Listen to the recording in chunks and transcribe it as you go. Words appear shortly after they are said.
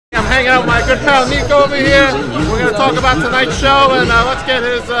hanging out with my good pal Nico over here. We're going to talk about tonight's show, and let's get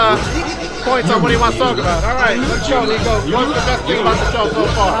his points on what he wants to talk about. All right, let's go, Nico. What's the best thing about the show so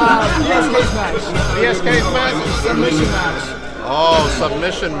far? BSK's match. BSK's match? Submission match. Oh,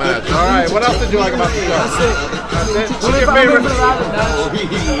 submission match. All right, what else did you like about the show? That's it. That's it? Who's your favorite?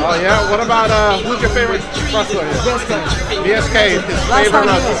 Oh, yeah? What about, who's your favorite wrestler here? BSK, his favorite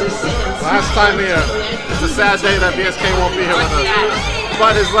wrestler. Last time here. It's a sad day that BSK won't be here with us.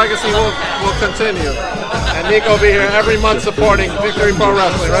 But his legacy will continue. And Nico will be here every month supporting Victory Pro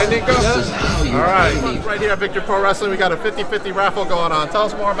Wrestling, right, Nico? All right. Right here at Victory Pro Wrestling, we got a 50-50 raffle going on. Tell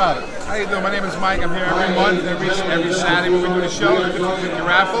us more about it. How you doing? My name is Mike. I'm here every month, every Saturday when we do the show, the 50-50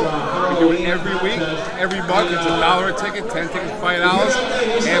 raffle. We do it every week, every month. It's $1 a ticket, 10 tickets, $5.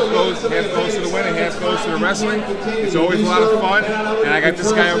 Half goes to the winner, half goes to the wrestling. It's always a lot of fun. And I got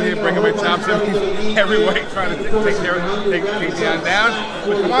this guy over here bringing my chops every week, trying to take me on down.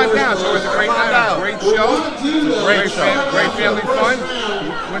 But come on down. It's always a great night, a great show. Great family fun.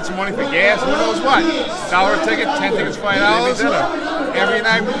 Win some money for gas. Who knows what? $1 a ticket, 10 tickets, $5. Every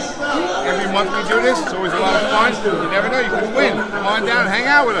night, every month we do this. It's always a lot of fun. You never know, you could win. Come on down and hang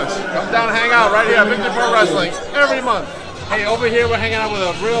out with us. Come down and hang out right here at Victory Pro Wrestling every month. Hey, over here we're hanging out with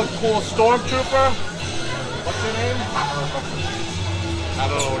a real cool stormtrooper. What's your name? I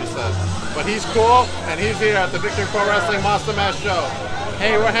don't know what he says. But he's cool, and he's here at the Victory Pro Wrestling Monster Mash Show.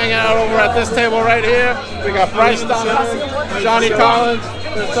 Hey, we're hanging out over at this table right here. We got Bryce down there, Johnny Collins.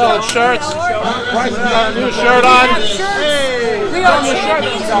 They're selling shirts. Bryce got a new shirt on. Hey,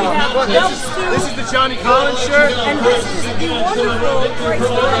 This is the Johnny Collins shirt. And this is the wonderful Bryce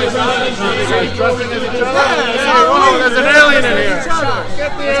Dressing as each other. Oh, there's an alien in here.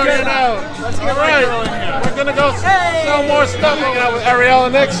 Get the alien out. All right, we're gonna go sell more stuff. Hanging out with Ariel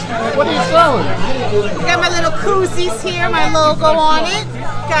and Nix. What are you selling? Got my little koozies here, my logo on it.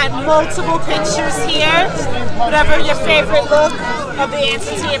 Got multiple pictures here. Whatever your favorite look of the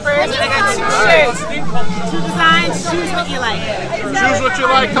anti-tapers. And I got 2 shirts, 2 designs. Choose what you like. Choose what you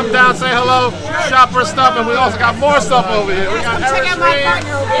like. Come down, say hello, shop for stuff, and we also got more stuff over here. We got check out my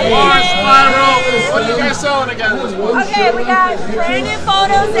partner over here. Mars Spiral. What are you guys selling again? Okay, we got brand new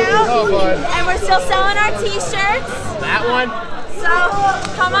photos out, Oh boy. and we're still selling our t-shirts. That one. So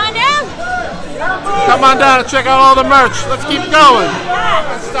come on down. Come on down and check out all the merch. Let's keep going.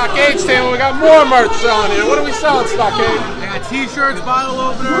 At Stockade stand, we got more merch selling here. What are we selling, Stockade? I got t-shirts, bottle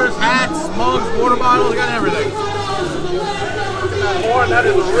openers, hats, mugs, water bottles. I got everything. That horn, that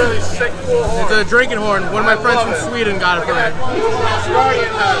is a really sick, cool horn. It's a drinking horn. One of my friends from Sweden got it for me.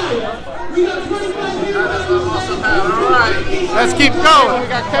 Guardian hat. That is an awesome hat. All right. Let's keep going. We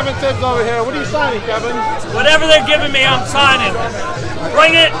got Kevin Tibbs over here. What are you signing, Kevin? Whatever they're giving me, I'm signing.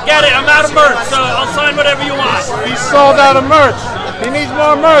 Bring it, get it. I'm out of merch, so I'll sign whatever you want. He's sold out of merch. He needs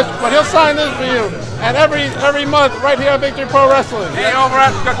more merch, but he'll sign this for you. And every month, right here at Victory Pro Wrestling. Hey, over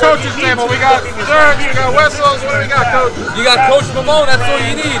at the coach's table, we got Dirk, we got Wessels. What do we got, Coach? You got Coach Mamone, that's all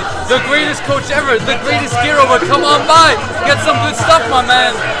you need. The greatest coach ever, the greatest hero, but come on by. Get some good stuff, my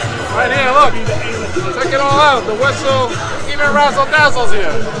man. Right here, look. Check it all out. The whistle, even Razzle Dazzle's here.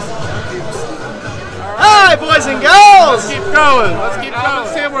 Hi, boys and girls! Let's keep going. Let's keep going.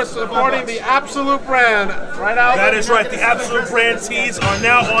 Here we're supporting the Absolute brand. Right out. That is right. The Absolute brand tees are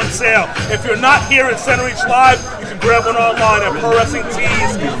now on sale. If you're not here at Center Reach Live, you can grab one online at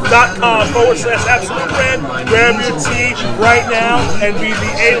prowrestlingtees.com/Absolute brand. Grab your tee right now and be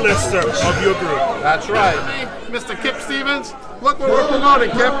the A-lister of your group. That's right. Mr. Kip Stevens, look what we're promoting,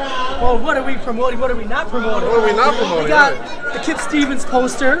 Kip. Well, what are we promoting? What are we not promoting? What are we not promoting? We got the Kip Stevens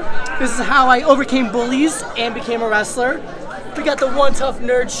poster. This is how I overcame bullies and became a wrestler. We got the One Tough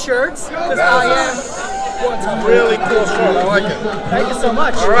Nerd shirts, because I am one tough nerd. Really cool shirt. I like it. Thank you so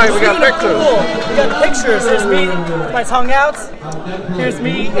much. All right, we got pictures. Cool. We got pictures. Here's me with my tongue out. Here's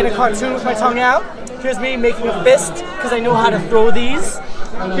me in a cartoon with my tongue out. Here's me making a fist, because I know how to throw these.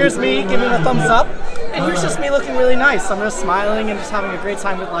 Here's me giving a thumbs up. And here's just me looking really nice. I'm just smiling and just having a great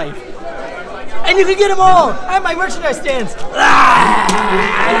time with life. And you can get them all at my merchandise stands. Kip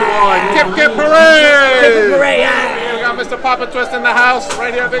Kip Hooray! Kip Kip Hooray! We got Mr. Papa Twist in the house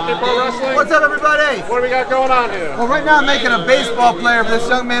right here at Victory Pro Wrestling. What's up, everybody? What do we got going on here? Well, right now I'm making a baseball player for this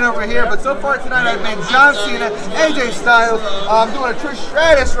young man over here, but so far tonight I've made John Cena, AJ Styles. I'm doing a Trish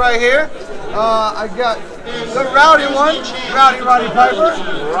Stratus right here. I got the rowdy one, Roddy Piper.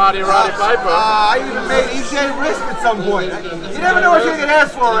 Roddy Piper. I even made EJ Risk at some point. You never know what you're going to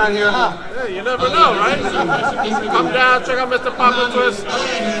ask for around here, huh? Yeah, you never know, right? Come down, check out Mr. Papa Twist.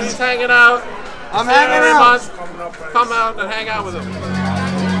 He's hanging out. I'm hanging out. Come out and hang out with him.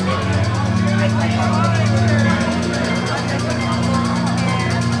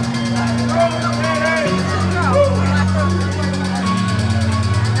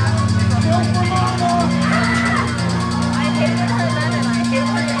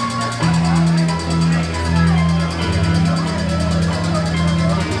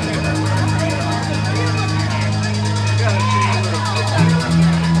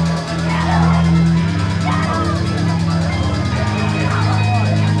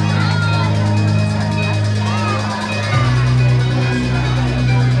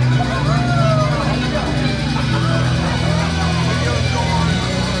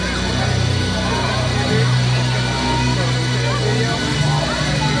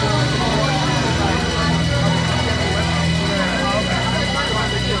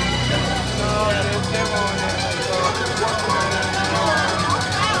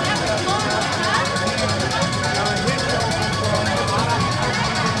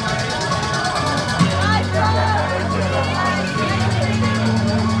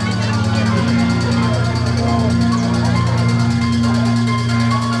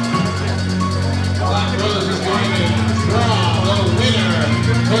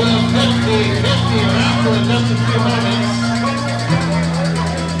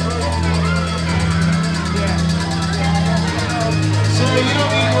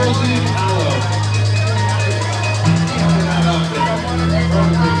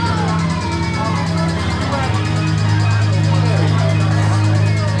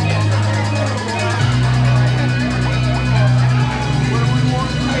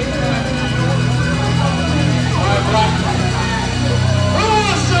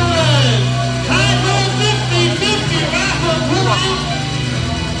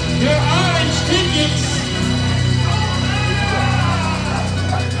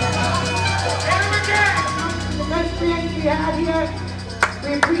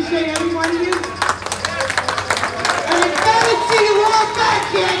 appreciate every one of you. And I'm glad to see you all back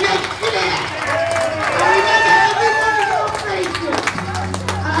here next year. I remember every one of your faces.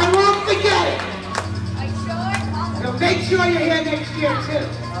 I won't forget it. So make sure you're here next year too.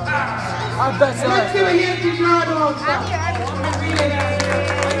 Let's do a hand to John also.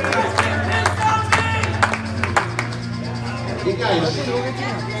 You guys.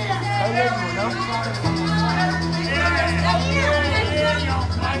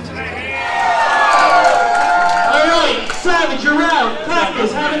 All right, Savage, you're out.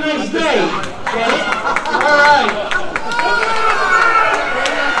 Practice. Have a nice day. Okay? All right.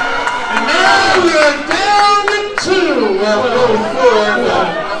 And now we're down to 2. Well, we're going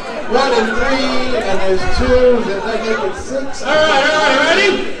 4. 1 and 3, and there's 2. That make it 6. All right, ready?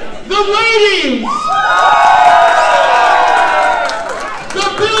 The ladies! The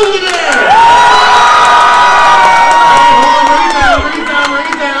billionaire! Bring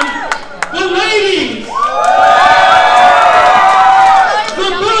it down. The ladies! The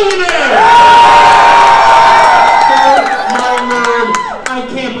billionaire! Oh my word, I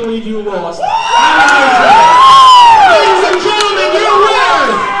can't believe you lost. Ladies and gentlemen, your winner,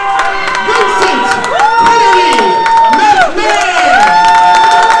 Vincent Kennedy McMahon!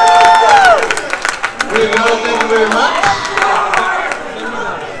 There you go, thank you very much.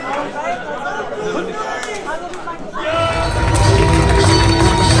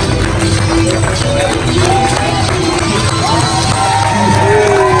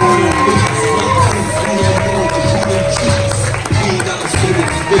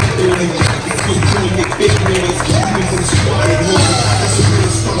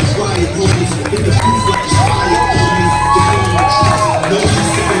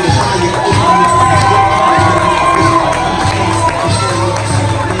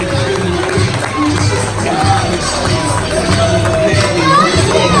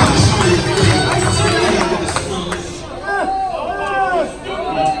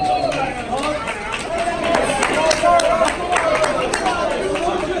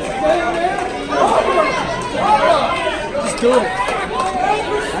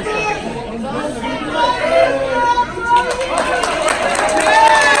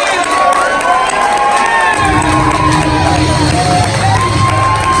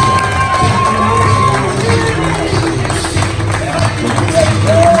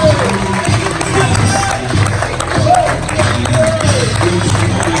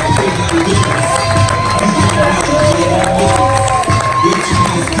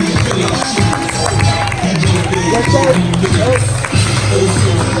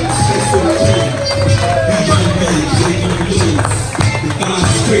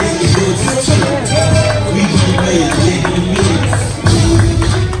 We